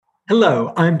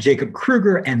Hello, I'm Jacob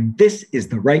Kruger, and this is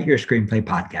the Write Your Screenplay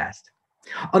podcast.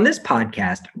 On this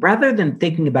podcast, rather than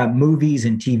thinking about movies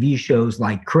and TV shows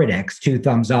like critics, 2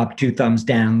 thumbs up, 2 thumbs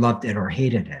down, loved it or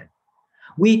hated it,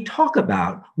 we talk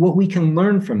about what we can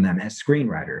learn from them as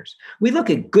screenwriters. We look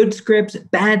at good scripts,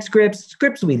 bad scripts,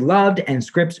 scripts we loved, and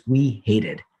scripts we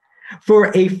hated.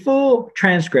 For a full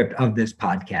transcript of this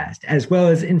podcast, as well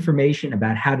as information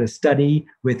about how to study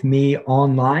with me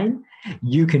online,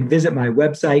 you can visit my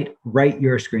website,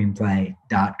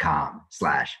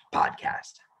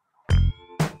 writeyourscreenplay.com/podcast.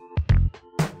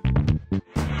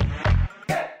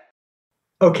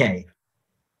 Okay,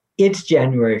 it's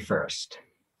January 1st,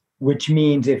 which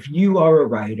means if you are a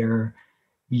writer,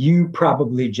 you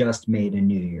probably just made a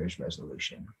New Year's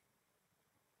resolution.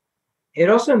 It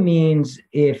also means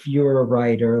if you're a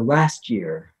writer last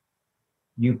year,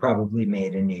 you probably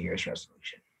made a New Year's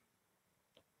resolution.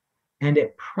 And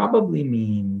it probably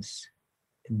means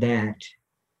that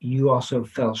you also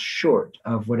fell short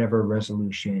of whatever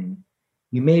resolution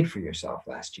you made for yourself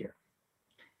last year,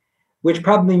 which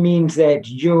probably means that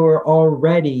you're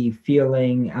already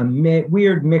feeling a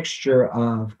weird mixture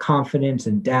of confidence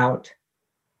and doubt,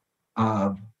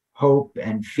 of hope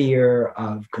and fear,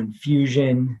 of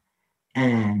confusion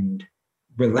and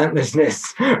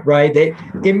relentlessness, right?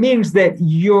 It means that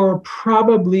you're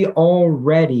probably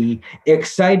already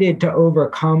excited to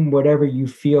overcome whatever you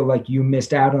feel like you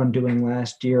missed out on doing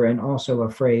last year, and also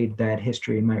afraid that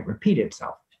history might repeat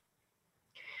itself.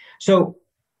 So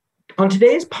on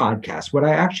today's podcast, what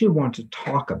I actually want to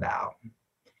talk about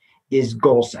is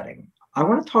goal setting. I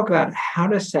want to talk about how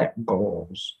to set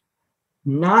goals,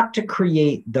 not to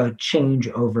create the change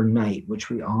overnight, which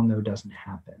we all know doesn't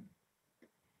happen,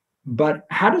 but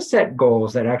how to set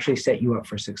goals that actually set you up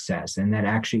for success and that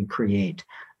actually create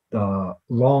the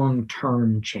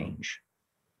long-term change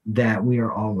that we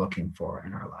are all looking for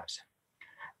in our lives.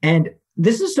 And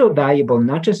this is so valuable,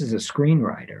 not just as a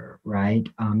screenwriter, right?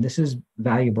 This is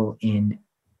valuable in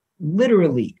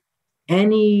literally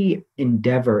any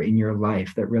endeavor in your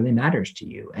life that really matters to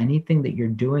you. Anything that you're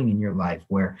doing in your life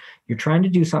where you're trying to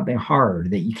do something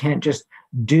hard that you can't just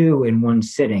do in one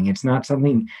sitting. It's not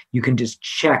something you can just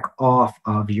check off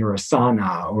of your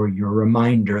Asana or your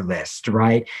reminder list,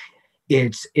 right?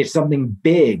 It's something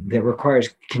big that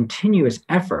requires continuous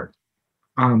effort.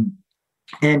 And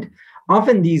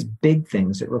often these big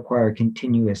things that require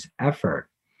continuous effort,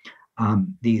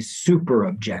 these super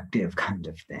objective kind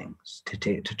of things,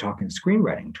 to talk in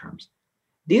screenwriting terms,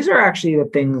 these are actually the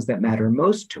things that matter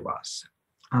most to us.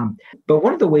 But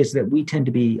one of the ways that we tend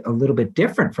to be a little bit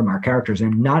different from our characters,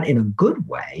 and not in a good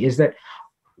way, is that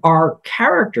our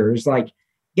characters, like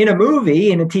in a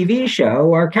movie, in a TV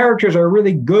show, our characters are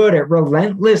really good at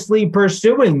relentlessly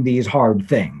pursuing these hard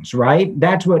things, right?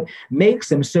 That's what makes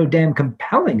them so damn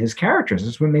compelling as characters.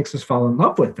 It's what makes us fall in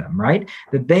love with them, right?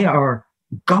 That they are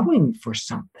going for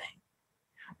something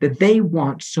that they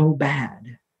want so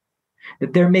bad,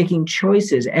 that they're making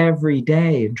choices every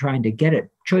day and trying to get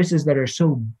it, choices that are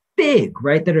so big,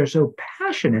 right? That are so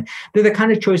passionate. They're the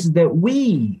kind of choices that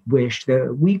we wish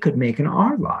that we could make in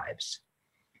our lives.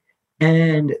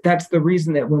 And that's the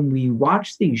reason that when we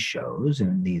watch these shows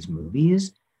and these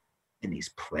movies and these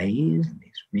plays and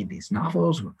read these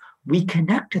novels, we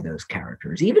connect to those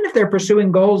characters, even if they're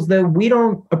pursuing goals that we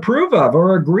don't approve of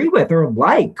or agree with or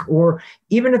like, or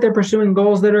even if they're pursuing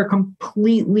goals that are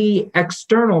completely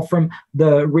external from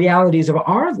the realities of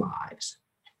our lives.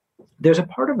 There's a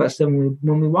part of us that when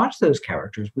we watch those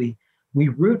characters, we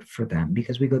root for them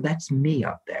because we go, that's me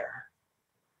up there.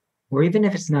 Or even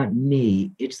if it's not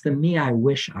me, it's the me I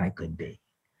wish I could be.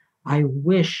 I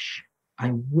wish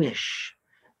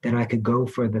that I could go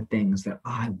for the things that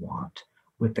I want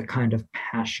with the kind of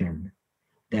passion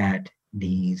that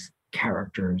these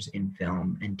characters in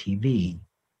film and TV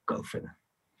go for them.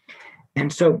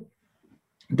 And so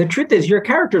the truth is, your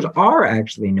characters are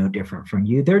actually no different from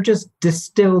you. They're just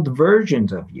distilled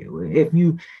versions of you. If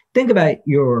you think about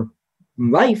your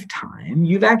lifetime,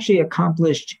 you've actually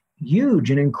accomplished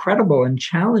huge and incredible and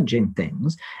challenging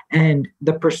things. And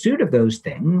the pursuit of those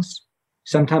things,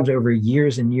 sometimes over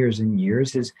years and years and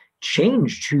years, has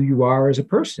changed who you are as a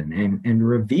person and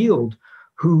revealed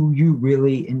who you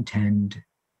really intend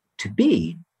to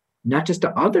be, not just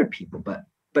to other people, but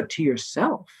to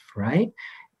yourself, right?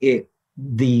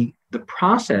 The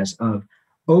process of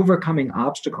overcoming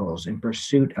obstacles in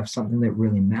pursuit of something that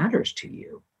really matters to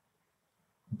you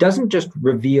doesn't just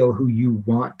reveal who you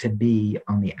want to be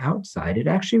on the outside. It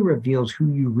actually reveals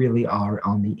who you really are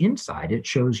on the inside. It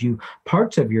shows you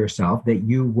parts of yourself that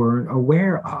you weren't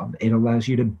aware of. It allows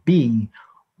you to be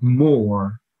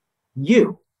more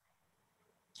you.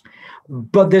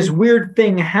 But this weird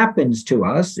thing happens to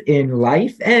us in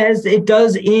life as it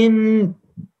does in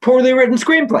poorly written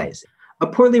screenplays. A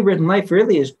poorly written life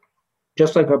really is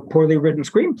just like a poorly written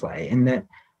screenplay, in that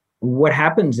what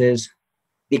happens is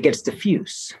it gets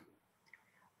diffuse.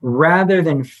 Rather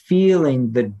than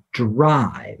feeling the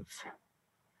drive,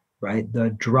 right,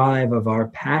 the drive of our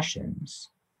passions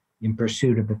in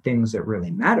pursuit of the things that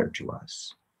really matter to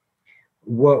us,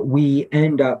 what we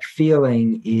end up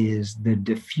feeling is the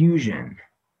diffusion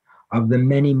of the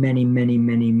many, many, many,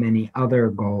 many, many other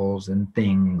goals and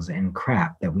things and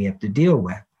crap that we have to deal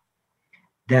with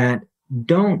that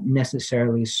don't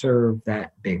necessarily serve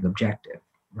that big objective,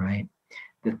 right?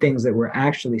 The things that we're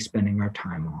actually spending our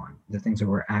time on, the things that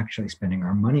we're actually spending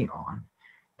our money on,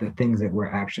 the things that we're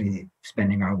actually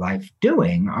spending our life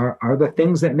doing are the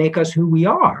things that make us who we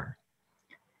are.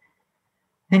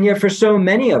 And yet for so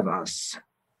many of us,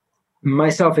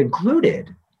 myself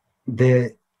included,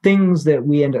 the things that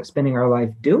we end up spending our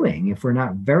life doing, if we're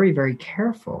not very, very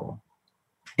careful,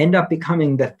 end up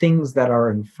becoming the things that are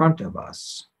in front of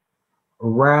us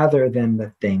rather than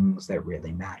the things that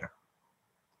really matter.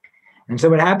 And so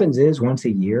what happens is once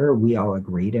a year, we all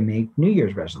agree to make New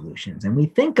Year's resolutions, and we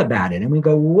think about it and we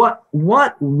go,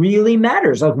 what really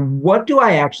matters? Like, what do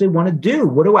I actually want to do?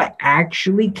 What do I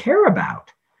actually care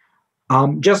about?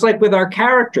 Just like with our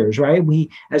characters, right? We,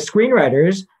 as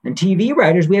screenwriters and TV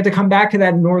writers, we have to come back to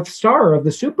that North Star of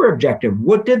the super objective.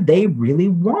 What did they really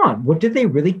want? What did they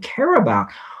really care about?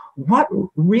 What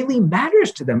really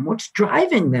matters to them? What's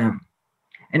driving them?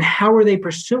 And how are they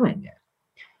pursuing it?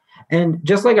 And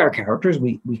just like our characters,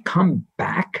 we come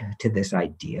back to this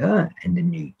idea in the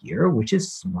new year, which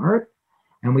is smart.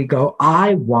 And we go,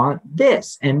 I want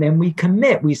this. And then we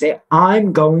commit. We say,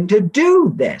 I'm going to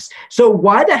do this. So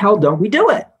why the hell don't we do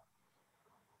it?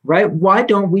 Right? Why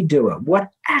don't we do it?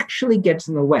 What actually gets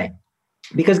in the way?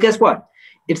 Because guess what?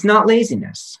 It's not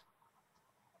laziness.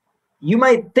 You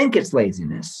might think it's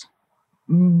laziness,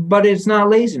 but it's not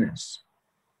laziness.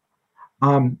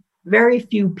 Very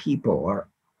few people are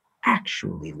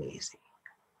actually lazy.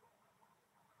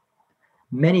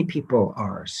 Many people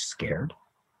are scared.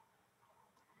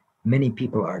 Many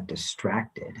people are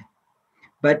distracted.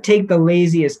 But take the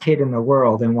laziest kid in the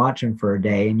world and watch him for a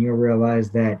day, and you'll realize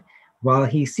that while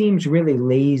he seems really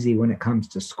lazy when it comes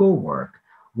to schoolwork,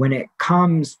 when it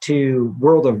comes to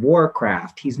World of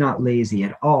Warcraft, he's not lazy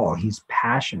at all. He's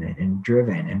passionate and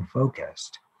driven and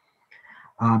focused.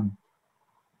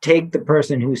 Take the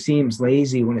person who seems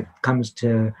lazy when it comes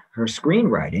to her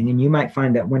screenwriting, and you might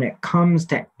find that when it comes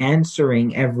to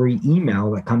answering every email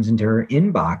that comes into her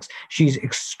inbox, she's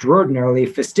extraordinarily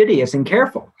fastidious and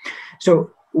careful.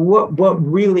 So what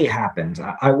really happens,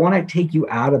 I want to take you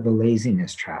out of the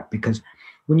laziness trap, because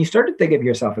when you start to think of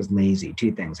yourself as lazy,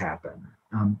 two things happen.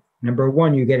 Number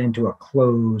one, you get into a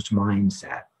closed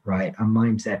mindset, right? A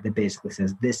mindset that basically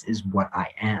says, this is what I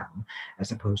am,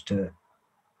 as opposed to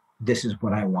this is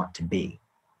what I want to be.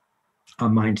 A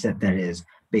mindset that is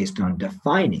based on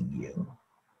defining you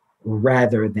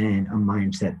rather than a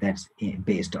mindset that's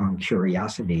based on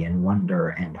curiosity and wonder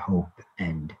and hope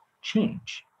and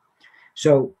change.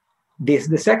 So the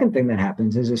second thing that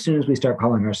happens is as soon as we start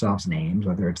calling ourselves names,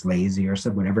 whether it's lazy or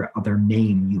some whatever other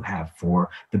name you have for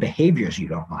the behaviors you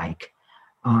don't like,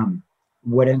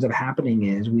 what ends up happening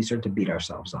is we start to beat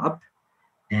ourselves up.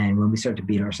 And when we start to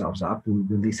beat ourselves up, we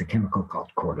release a chemical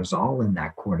called cortisol, and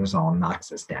that cortisol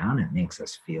knocks us down. It makes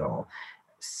us feel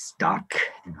stuck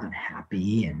and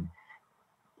unhappy and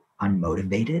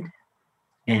unmotivated.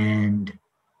 And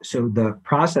so the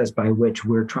process by which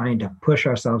we're trying to push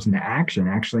ourselves into action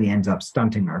actually ends up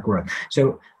stunting our growth.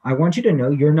 So I want you to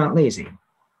know you're not lazy.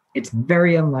 It's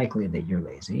very unlikely that you're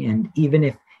lazy. And even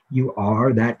if you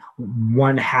are that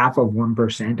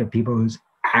 0.5% of people who's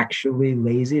actually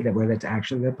lazy, that where that's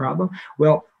actually the problem,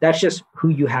 well, that's just who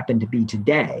you happen to be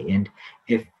today. And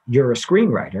if you're a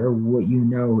screenwriter, what you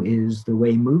know is the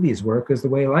way movies work is the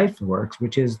way life works,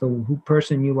 which is the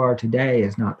person you are today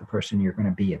is not the person you're going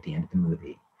to be at the end of the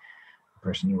movie. The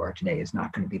person you are today is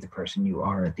not going to be the person you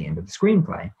are at the end of the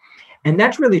screenplay. And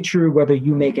that's really true whether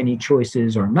you make any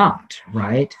choices or not,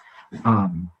 right?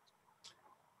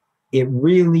 It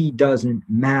really doesn't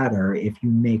matter if you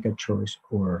make a choice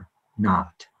or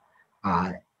not.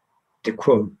 To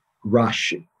quote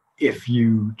Rush, if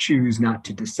you choose not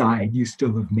to decide, you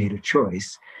still have made a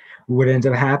choice. What ends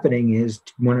up happening is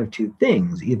one of two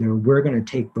things. Either we're going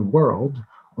to take the world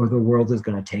or the world is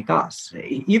going to take us.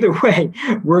 Either way,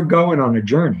 we're going on a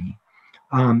journey.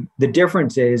 The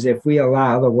difference is if we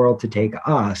allow the world to take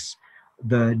us,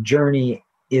 the journey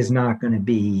is not going to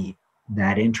be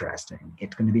that interesting.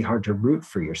 It's going to be hard to root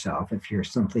for yourself if you're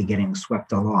simply getting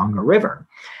swept along a river.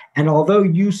 And although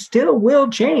you still will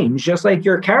change, just like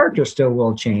your character still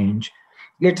will change,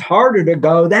 it's harder to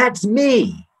go, that's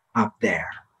me up there,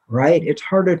 right? It's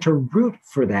harder to root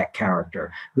for that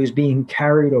character who's being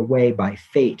carried away by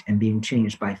fate and being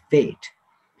changed by fate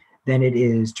than it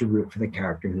is to root for the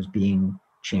character who's being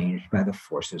changed by the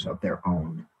forces of their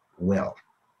own will.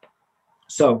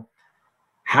 So,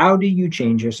 how do you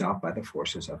change yourself by the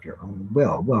forces of your own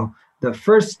will? Well, the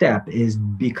first step is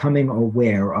becoming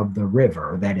aware of the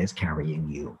river that is carrying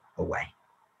you away.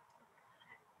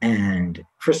 And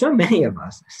for so many of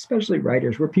us, especially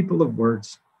writers, we're people of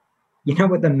words. You know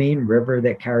what the main river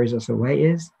that carries us away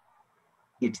is?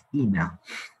 It's email.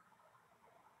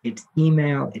 It's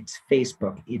email, it's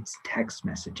Facebook, it's text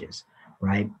messages,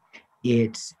 right?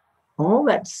 It's all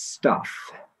that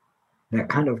stuff that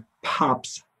kind of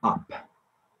pops up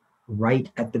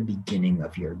right at the beginning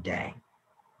of your day,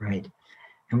 right?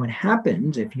 And what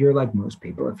happens if you're like most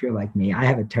people, if you're like me, I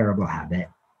have a terrible habit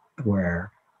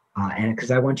where, and because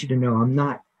I want you to know, I'm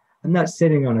not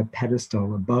sitting on a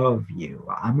pedestal above you.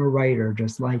 I'm a writer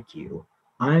just like you.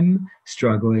 I'm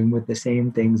struggling with the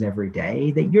same things every day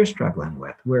that you're struggling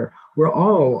with. We're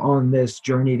all on this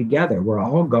journey together. We're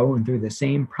all going through the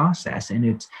same process. And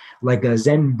it's like a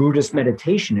Zen Buddhist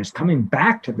meditation is coming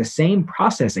back to the same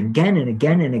process again and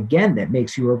again and again that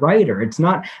makes you a writer. It's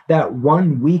not that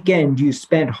one weekend you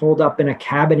spent holed up in a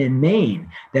cabin in Maine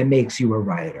that makes you a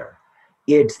writer.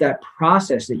 It's that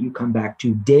process that you come back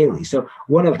to daily. So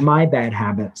one of my bad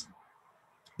habits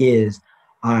is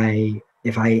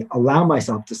if I allow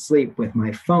myself to sleep with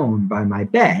my phone by my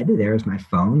bed, there's my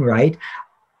phone, right?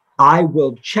 I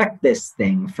will check this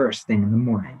thing first thing in the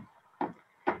morning.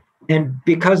 And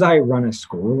because I run a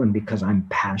school and because I'm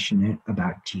passionate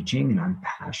about teaching and I'm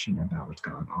passionate about what's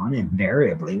going on,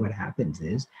 invariably what happens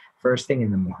is first thing in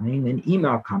the morning, an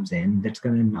email comes in that's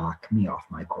going to knock me off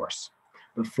my course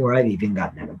before I've even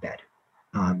gotten out of bed.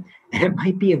 And it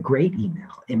might be a great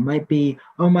email. It might be,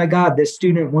 oh my God, this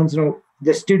student wants to know,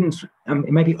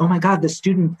 it might be, oh my God, the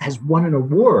student has won an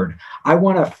award. I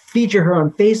want to feature her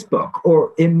on Facebook.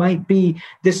 Or it might be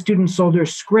this student sold her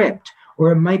script.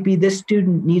 Or it might be this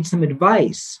student needs some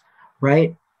advice,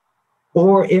 right?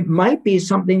 Or it might be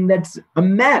something that's a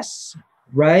mess,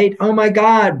 right? Oh my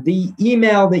God, the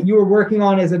email that you were working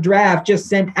on as a draft just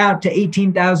sent out to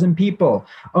 18,000 people.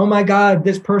 Oh my God,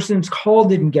 this person's call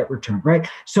didn't get returned, right?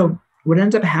 So what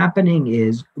ends up happening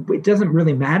is it doesn't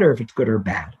really matter if it's good or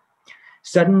bad.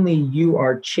 Suddenly you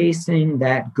are chasing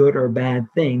that good or bad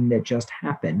thing that just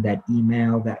happened, that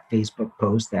email, that Facebook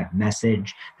post, that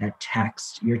message, that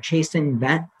text. You're chasing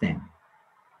that thing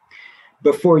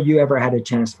before you ever had a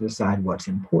chance to decide what's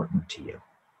important to you.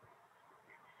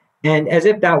 And as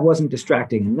if that wasn't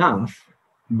distracting enough,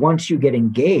 once you get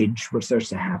engaged, what starts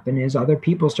to happen is other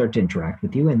people start to interact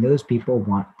with you, and those people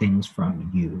want things from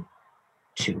you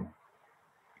too.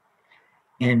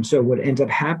 And so what ends up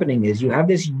happening is you have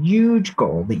this huge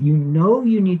goal that you know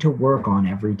you need to work on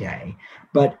every day,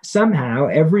 but somehow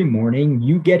every morning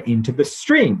you get into the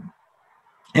stream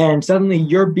and suddenly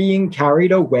you're being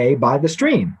carried away by the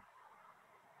stream.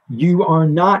 You are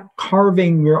not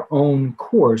carving your own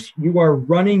course. You are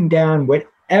running down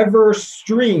whatever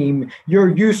stream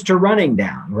you're used to running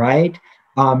down, right?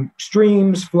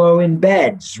 Streams flow in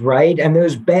beds, right? And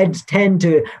those beds tend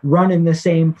to run in the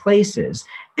same places.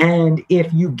 And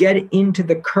if you get into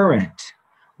the current,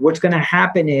 what's going to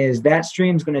happen is that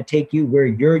stream is going to take you where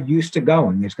you're used to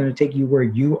going. It's going to take you where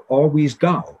you always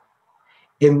go,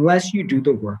 unless you do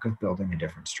the work of building a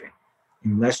different stream,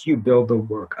 unless you build the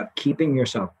work of keeping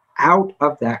yourself out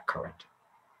of that current.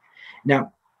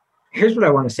 Now, here's what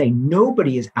I want to say.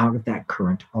 Nobody is out of that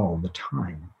current all the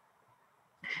time.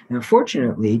 Now,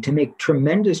 fortunately, to make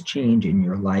tremendous change in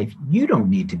your life, you don't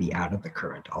need to be out of the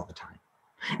current all the time.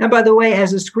 And by the way,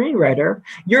 as a screenwriter,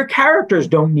 your characters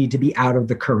don't need to be out of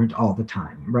the current all the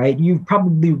time, right? You've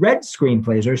probably read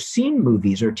screenplays or seen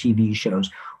movies or TV shows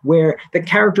where the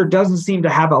character doesn't seem to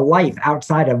have a life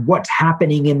outside of what's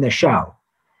happening in the show.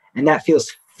 And that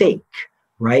feels fake,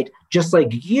 right? Just like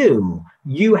you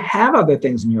have other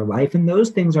things in your life, and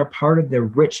those things are part of the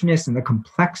richness and the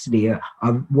complexity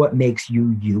of what makes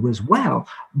you you as well.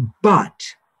 But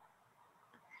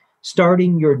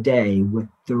starting your day with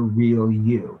the real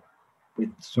you, with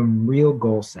some real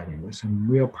goal setting, with some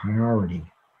real priority,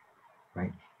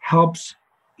 right, helps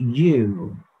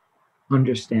you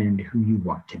understand who you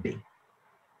want to be.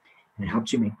 And it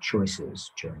helps you make choices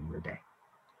during your day.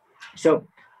 So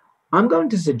I'm going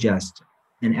to suggest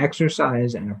an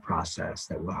exercise and a process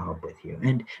that will help with you.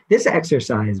 And this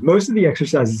exercise, most of the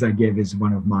exercises I give is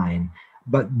one of mine,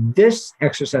 but this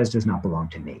exercise does not belong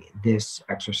to me. This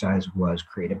exercise was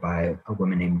created by a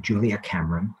woman named Julia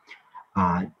Cameron.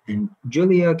 And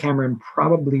Julia Cameron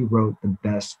probably wrote the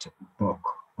best book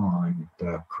on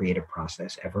the creative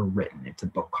process ever written. It's a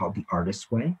book called The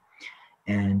Artist's Way.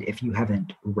 And if you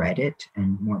haven't read it,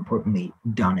 and more importantly,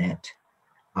 done it,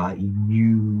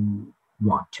 you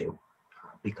want to,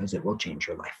 because it will change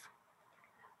your life.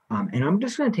 And I'm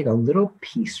just going to take a little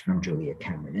piece from Julia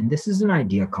Cameron. And this is an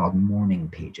idea called morning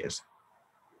pages.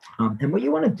 And what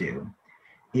you want to do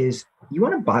is you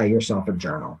want to buy yourself a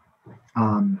journal.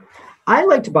 I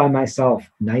like to buy myself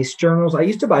nice journals. I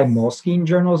used to buy Moleskine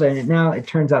journals, and now it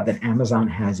turns out that Amazon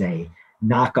has a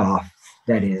knockoff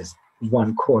that is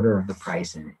 1/4 of the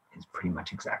price, and it's pretty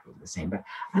much exactly the same. But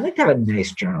I like to have a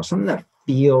nice journal, something that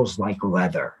feels like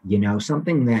leather,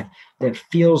 something that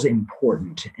feels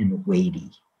important and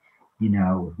weighty,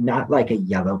 not like a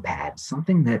yellow pad,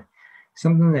 something that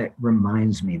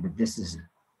reminds me that this is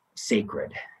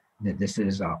sacred, that this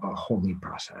is a holy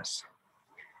process.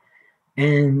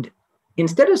 And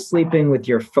instead of sleeping with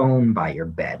your phone by your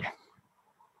bed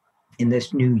in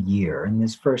this new year, in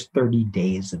this first 30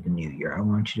 days of the new year, I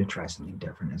want you to try something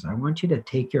different. I want you to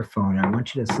take your phone, I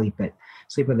want you to sleep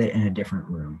with it in a different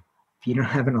room. If you don't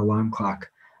have an alarm clock,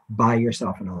 buy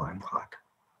yourself an alarm clock.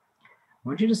 I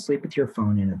want you to sleep with your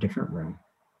phone in a different room.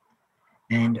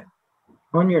 And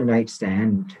on your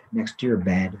nightstand, next to your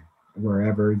bed,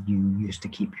 wherever you used to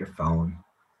keep your phone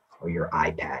or your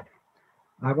iPad,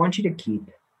 I want you to keep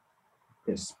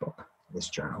this book, this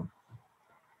journal.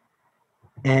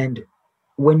 And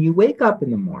when you wake up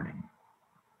in the morning,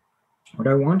 what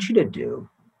I want you to do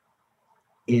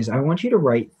is I want you to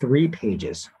write 3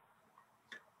 pages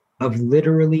of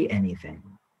literally anything.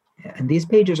 And these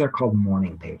pages are called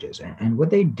morning pages. And what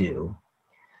they do,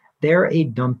 they're a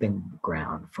dumping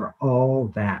ground for all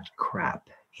that crap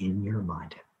in your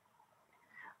mind.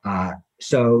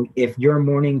 So if your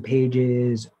morning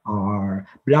pages are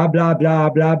blah, blah, blah,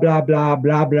 blah, blah, blah,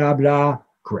 blah, blah, blah,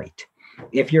 great.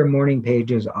 If your morning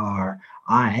pages are,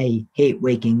 I hate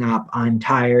waking up, I'm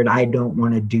tired, I don't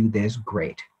want to do this,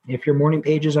 great. If your morning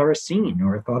pages are a scene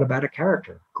or a thought about a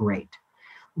character, great.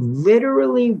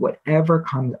 Literally whatever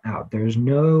comes out, there's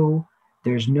no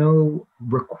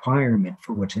requirement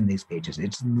for what's in these pages.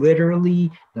 It's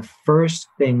literally the first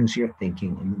things you're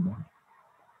thinking in the morning.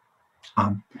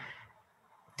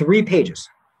 3 pages.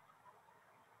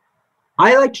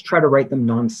 I like to try to write them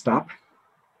nonstop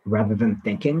rather than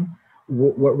thinking.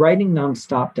 What writing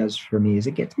nonstop does for me is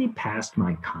it gets me past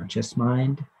my conscious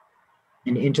mind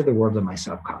and into the world of my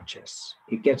subconscious.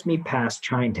 It gets me past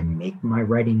trying to make my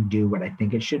writing do what I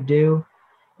think it should do.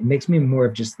 It makes me more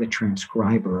of just the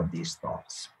transcriber of these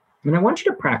thoughts. And I want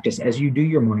you to practice as you do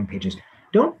your morning pages.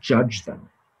 Don't judge them.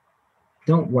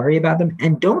 Don't worry about them.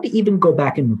 And don't even go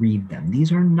back and read them.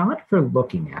 These are not for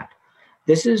looking at.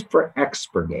 This is for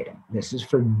expurgating. This is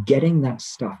for getting that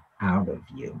stuff out of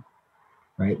you,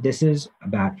 right? This is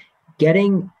about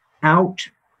getting out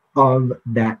of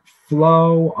that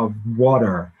flow of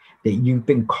water that you've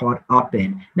been caught up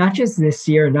in, not just this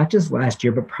year, not just last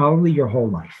year, but probably your whole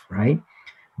life, right?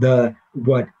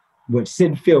 What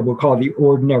Sid Field will call the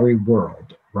ordinary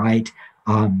world, right?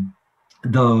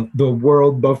 The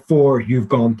world before you've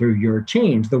gone through your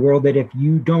change, the world that if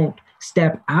you don't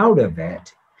step out of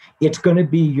it, it's going to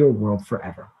be your world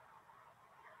forever.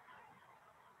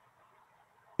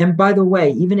 And by the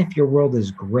way, even if your world is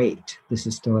great, this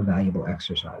is still a valuable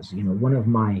exercise. One of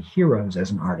my heroes as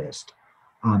an artist,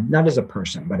 not as a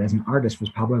person, but as an artist, was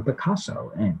Pablo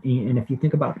Picasso. And if you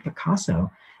think about Picasso,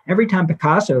 every time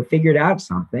Picasso figured out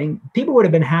something, people would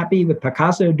have been happy with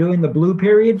Picasso doing the blue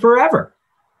period forever.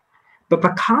 But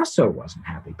Picasso wasn't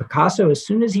happy. Picasso, as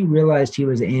soon as he realized he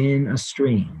was in a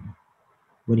stream,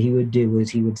 what he would do is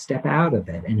he would step out of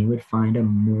it and he would find a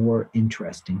more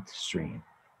interesting stream,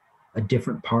 a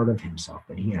different part of himself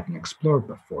that he hadn't explored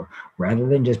before. Rather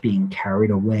than just being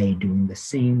carried away doing the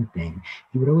same thing,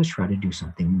 he would always try to do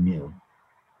something new.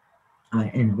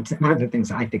 And one of the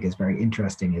things I think is very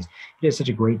interesting is he did such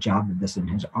a great job of this in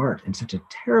his art and such a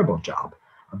terrible job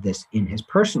of this in his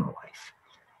personal life.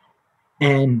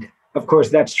 And of course,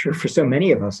 that's true for so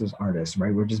many of us as artists,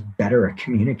 right? We're just better at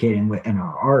communicating in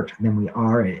our art than we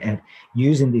are at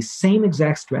using these same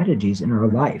exact strategies in our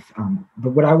life.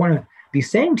 But what I want to be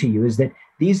saying to you is that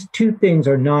these 2 things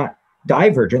are not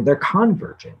divergent, they're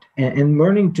convergent. And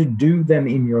learning to do them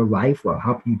in your life will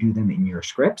help you do them in your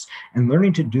scripts. And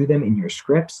learning to do them in your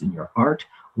scripts, in your art,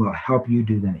 will help you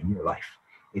do them in your life.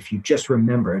 if you just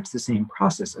remember, it's the same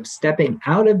process of stepping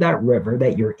out of that river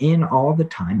that you're in all the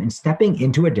time and stepping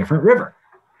into a different river.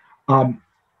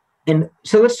 And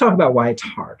so let's talk about why it's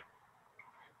hard.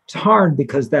 It's hard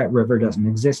because that river doesn't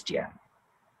exist yet,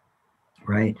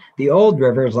 right? The old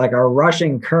river is like a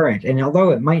rushing current. And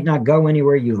although it might not go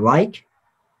anywhere you like,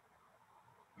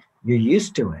 you're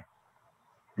used to it.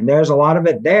 And there's a lot of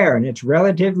it there. And it's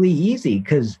relatively easy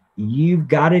because you've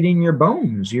got it in your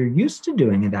bones. You're used to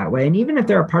doing it that way. And even if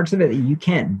there are parts of it that you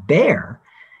can't bear,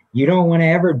 you don't want to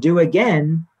ever do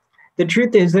again. The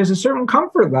truth is, there's a certain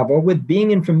comfort level with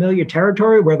being in familiar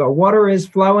territory where the water is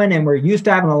flowing and we're used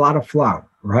to having a lot of flow,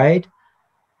 right?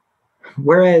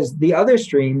 Whereas the other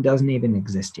stream doesn't even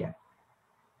exist yet.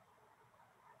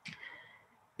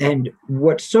 And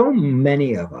what so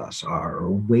many of us are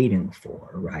waiting for,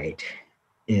 right,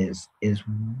 is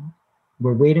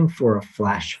we're waiting for a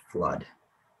flash flood.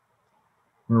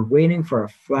 We're waiting for a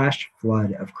flash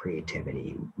flood of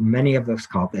creativity. Many of us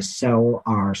call this sell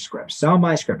our script. Sell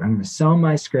my script. I'm going to sell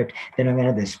my script. Then I'm going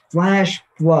to have this flash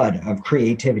flood of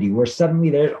creativity where suddenly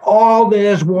there's all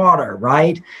this water,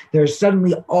 right? There's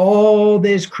suddenly all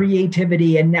this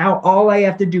creativity. And now all I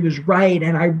have to do is write.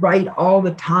 And I write all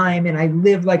the time. And I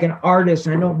live like an artist.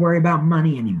 And I don't worry about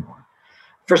money anymore.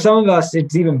 For some of us,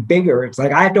 it's even bigger. It's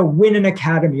like, I have to win an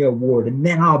Academy Award and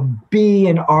then I'll be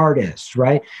an artist,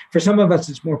 right? For some of us,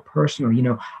 it's more personal. You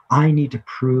know, I need to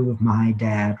prove my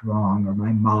dad wrong or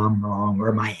my mom wrong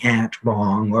or my aunt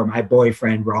wrong or my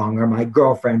boyfriend wrong or my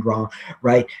girlfriend wrong,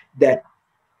 right? That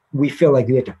we feel like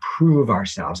we have to prove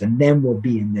ourselves and then we'll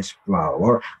be in this flow.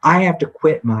 Or I have to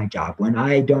quit my job when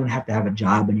I don't have to have a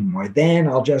job anymore. Then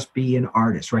I'll just be an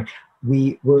artist, right?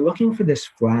 We're looking for this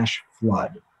flash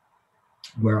flood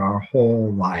where our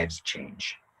whole lives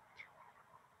change.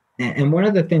 And one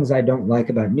of the things I don't like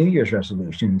about New Year's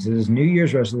resolutions is New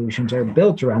Year's resolutions are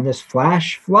built around this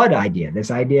flash flood idea,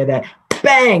 this idea that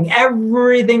bang,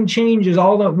 everything changes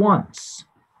all at once.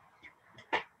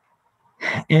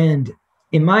 And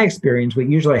in my experience, what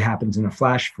usually happens in a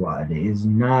flash flood is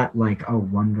not like a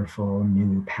wonderful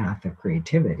new path of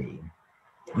creativity.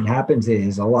 What happens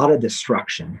is a lot of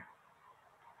destruction.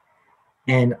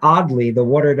 And oddly, the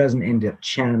water doesn't end up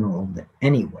channeled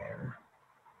anywhere.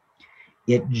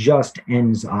 It just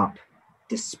ends up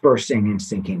dispersing and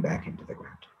sinking back into the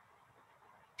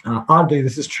ground. Oddly,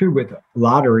 this is true with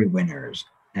lottery winners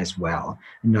as well.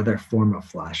 Another form of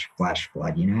flash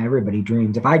flood. You know, everybody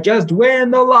dreams, if I just win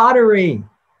the lottery,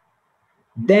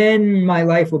 then my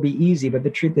life will be easy. But the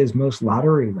truth is, most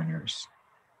lottery winners,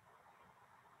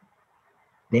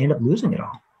 they end up losing it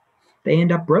all. They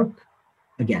end up broke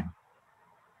again.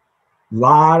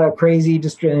 Lot of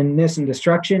craziness and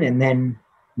destruction, and then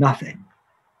nothing.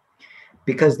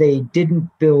 Because they didn't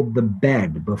build the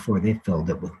bed before they filled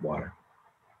it with water.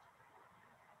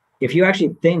 If you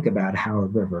actually think about how a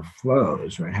river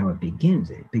flows, right, how it begins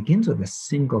with a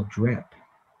single drip,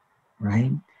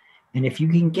 right? And if you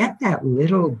can get that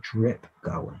little drip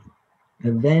going,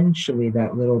 eventually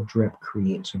that little drip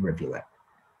creates a rivulet.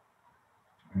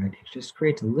 Right? It just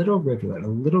creates a little rivulet, a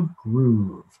little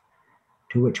groove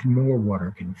to which more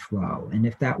water can flow. And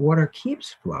if that water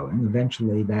keeps flowing,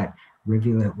 eventually that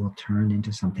rivulet will turn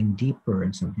into something deeper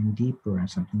and something deeper and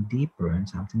something deeper and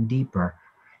something deeper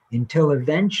until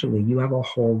eventually you have a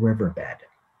whole riverbed.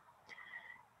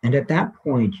 And at that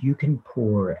point, you can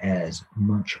pour as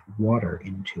much water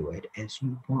into it as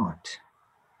you want.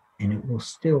 And it will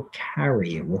still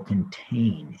carry, it will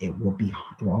contain, it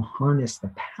will harness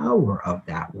the power of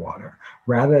that water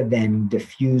rather than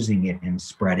diffusing it and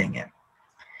spreading it.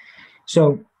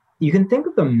 So you can think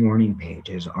of the morning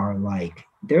pages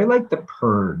they're like the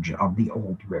purge of the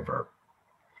old river.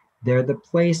 They're the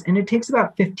place, and it takes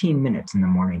about 15 minutes in the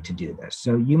morning to do this.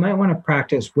 So you might want to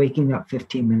practice waking up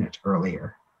 15 minutes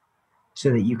earlier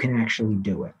so that you can actually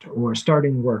do it, or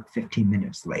starting work 15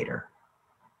 minutes later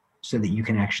so that you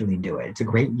can actually do it. It's a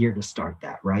great year to start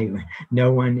that, right?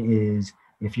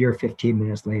 If you're 15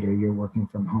 minutes later, you're working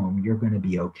from home, you're going to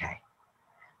be okay.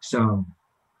 So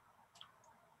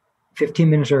 15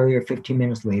 minutes earlier, 15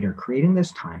 minutes later, creating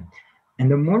this time. And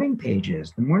the morning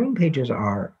pages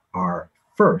are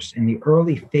first in the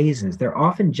early phases. They're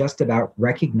often just about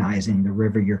recognizing the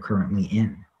river you're currently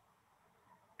in.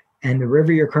 And the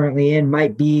river you're currently in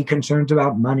might be concerns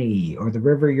about money, or the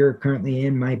river you're currently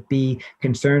in might be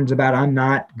concerns about I'm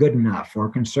not good enough, or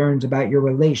concerns about your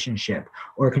relationship,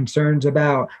 or concerns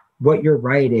about what you're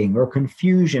writing, or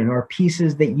confusion, or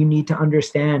pieces that you need to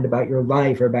understand about your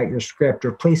life or about your script,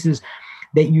 or places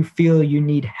that you feel you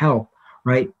need help,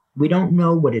 right? We don't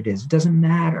know what it is. It doesn't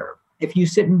matter. If you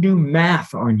sit and do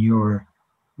math on your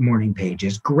morning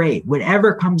pages, great,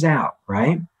 whatever comes out,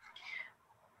 right?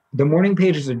 The morning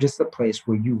pages are just the place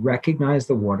where you recognize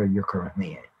the water you're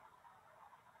currently in.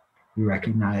 You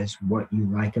recognize what you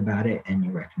like about it and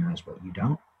you recognize what you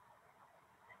don't.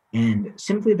 And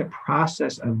simply the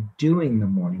process of doing the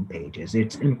morning pages,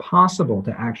 it's impossible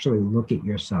to actually look at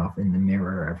yourself in the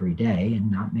mirror every day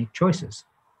and not make choices.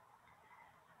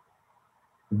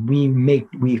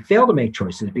 We fail to make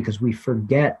choices because we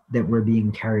forget that we're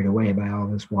being carried away by all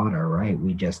this water, right?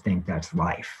 We just think that's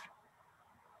life.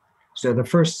 So the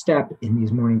first step in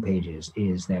these morning pages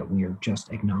is that we are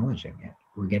just acknowledging it.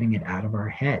 We're getting it out of our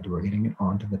head. We're getting it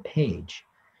onto the page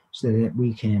so that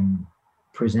we can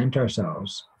present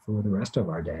ourselves for the rest of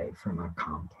our day from a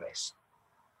calm place.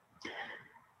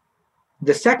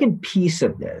 The second piece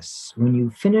of this, when you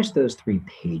finish those 3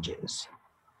 pages,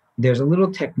 there's a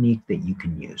little technique that you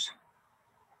can use.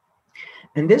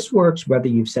 And this works whether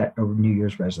you've set a New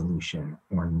Year's resolution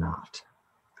or not.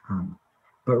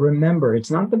 But remember,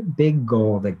 it's not the big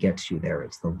goal that gets you there,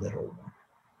 it's the little one.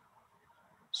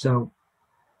 So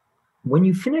when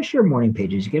you finish your morning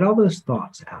pages, you get all those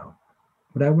thoughts out.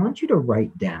 What I want you to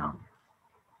write down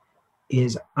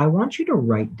is I want you to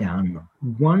write down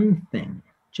one thing,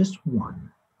 just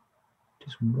one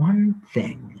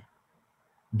thing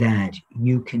that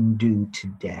you can do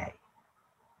today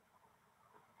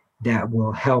that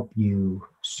will help you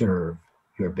serve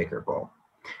your bigger goal.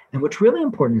 And what's really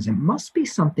important is it must be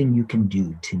something you can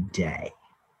do today,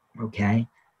 okay?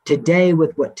 Today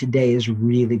with what today is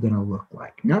really going to look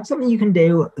like. Not something you can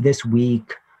do this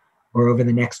week or over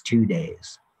the next 2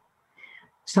 days.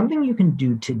 Something you can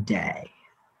do today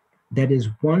that is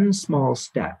one small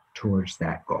step towards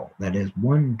that goal, that is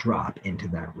one drop into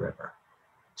that river.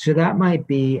 So that might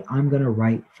be, I'm going to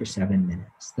write for 7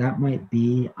 minutes. That might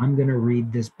be, I'm going to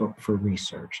read this book for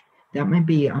research. That might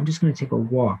be, I'm just going to take a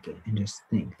walk and just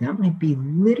think. That might be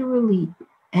literally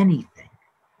anything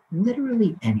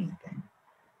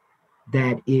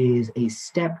that is a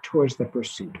step towards the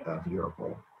pursuit of your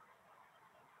goal.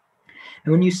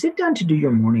 And when you sit down to do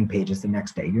your morning pages the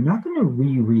next day, you're not going to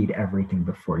reread everything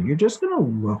before. You're just going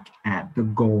to look at the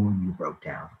goal you wrote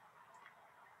down.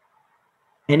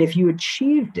 And if you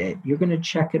achieved it, you're going to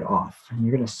check it off and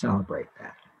you're going to celebrate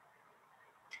that.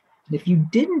 And if you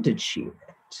didn't achieve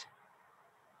it,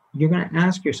 you're going to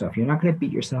ask yourself, you're not going to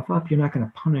beat yourself up, you're not going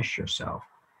to punish yourself.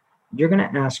 You're going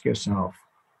to ask yourself,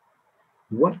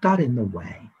 what got in the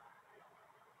way?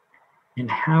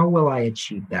 And how will I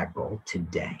achieve that goal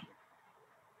today?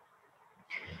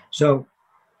 So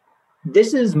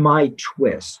this is my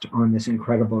twist on this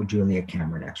incredible Julia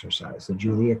Cameron exercise. The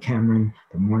Julia Cameron,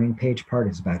 the morning page part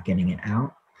is about getting it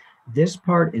out. This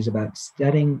part is about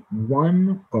setting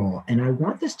one goal. And I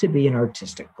want this to be an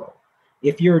artistic goal.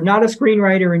 If you're not a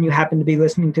screenwriter and you happen to be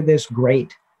listening to this,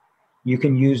 great. You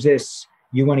can use this.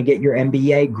 You want to get your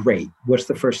MBA? Great. What's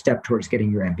the first step towards getting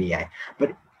your MBA?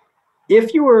 But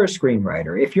if you are a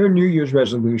screenwriter, if your New Year's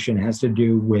resolution has to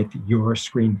do with your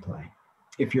screenplay,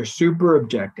 if your super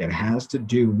objective has to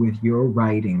do with your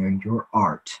writing or your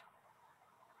art,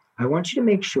 I want you to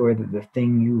make sure that the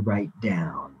thing you write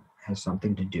down has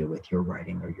something to do with your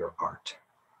writing or your art.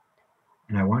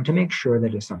 And I want to make sure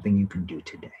that it's something you can do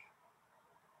today.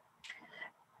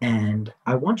 And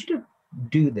I want you to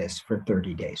do this for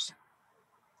 30 days.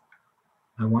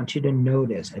 I want you to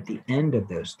notice at the end of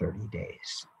those 30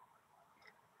 days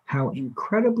how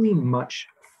incredibly much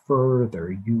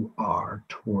further you are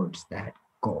towards that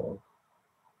goal.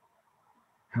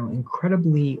 How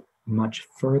incredibly much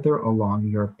further along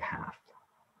your path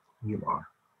you are.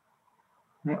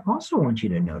 I also want you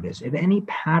to notice if any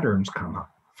patterns come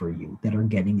up for you that are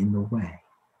getting in the way.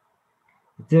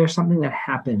 If there's something that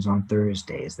happens on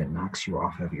Thursdays that knocks you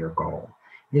off of your goal,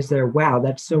 is there, wow,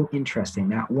 that's so interesting.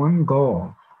 That one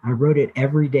goal, I wrote it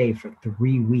every day for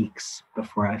 3 weeks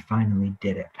before I finally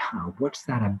did it. What's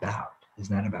that about? Is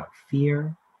that about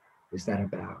fear? Is that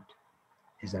about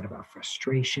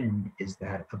frustration? Is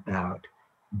that about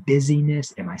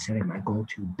busyness? Am I setting my goal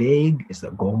too big? Is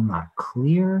the goal not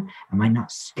clear? Am I not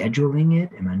scheduling it?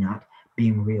 Am I not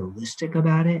being realistic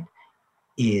about it?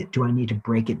 Do I need to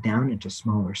break it down into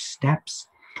smaller steps?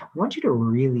 I want you to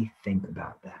really think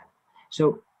about that.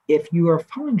 So if you are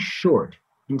falling short,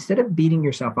 instead of beating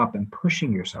yourself up and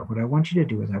pushing yourself, what I want you to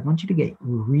do is I want you to get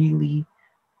really,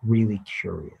 really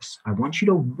curious. I want you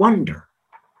to wonder,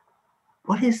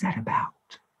 what is that about?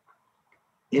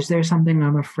 Is there something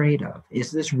I'm afraid of? Is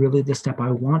this really the step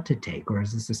I want to take? Or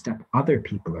is this a step other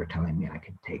people are telling me I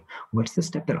can take? What's the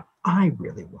step that I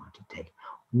really want to take?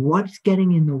 What's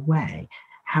getting in the way?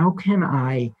 How can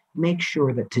I make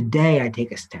sure that today I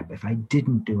take a step if I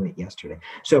didn't do it yesterday.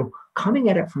 So coming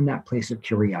at it from that place of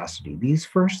curiosity, these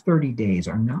first 30 days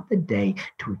are not the day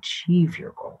to achieve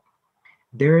your goal.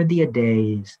 They're the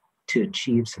days to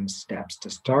achieve some steps, to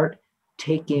start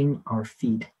taking our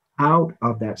feet out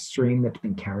of that stream that's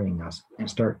been carrying us and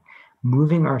start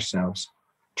moving ourselves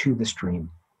to the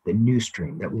stream, the new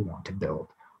stream that we want to build.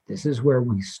 This is where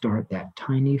we start that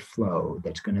tiny flow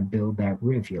that's going to build that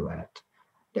rivulet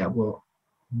that will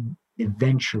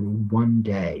eventually one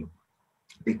day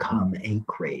become a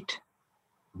great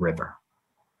river.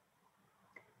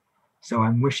 So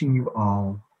I'm wishing you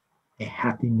all a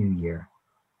happy new year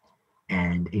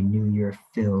and a new year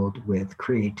filled with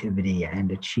creativity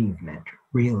and achievement,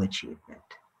 real achievement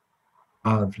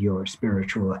of your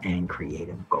spiritual and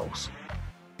creative goals.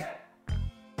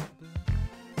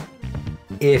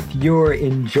 If you're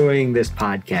enjoying this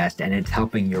podcast and it's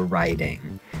helping your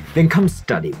writing, then come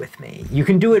study with me. You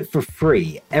can do it for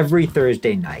free every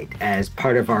Thursday night as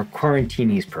part of our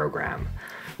Quarantinis program,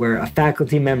 where a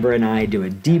faculty member and I do a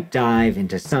deep dive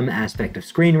into some aspect of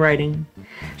screenwriting,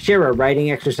 share a writing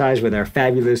exercise with our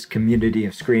fabulous community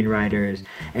of screenwriters,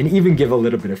 and even give a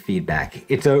little bit of feedback.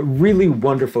 It's a really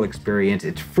wonderful experience.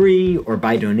 It's free or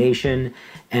by donation,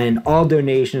 and all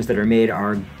donations that are made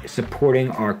are supporting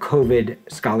our COVID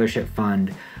scholarship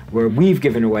fund, where we've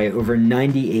given away over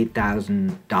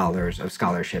 $98,000 of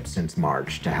scholarships since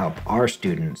March to help our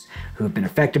students who have been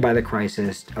affected by the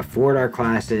crisis afford our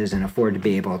classes and afford to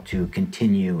be able to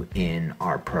continue in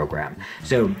our program.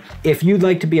 So if you'd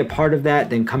like to be a part of that,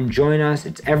 then come join us.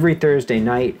 It's every Thursday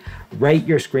night.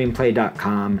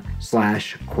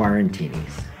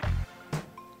 WriteYourScreenplay.com/Quarantinis.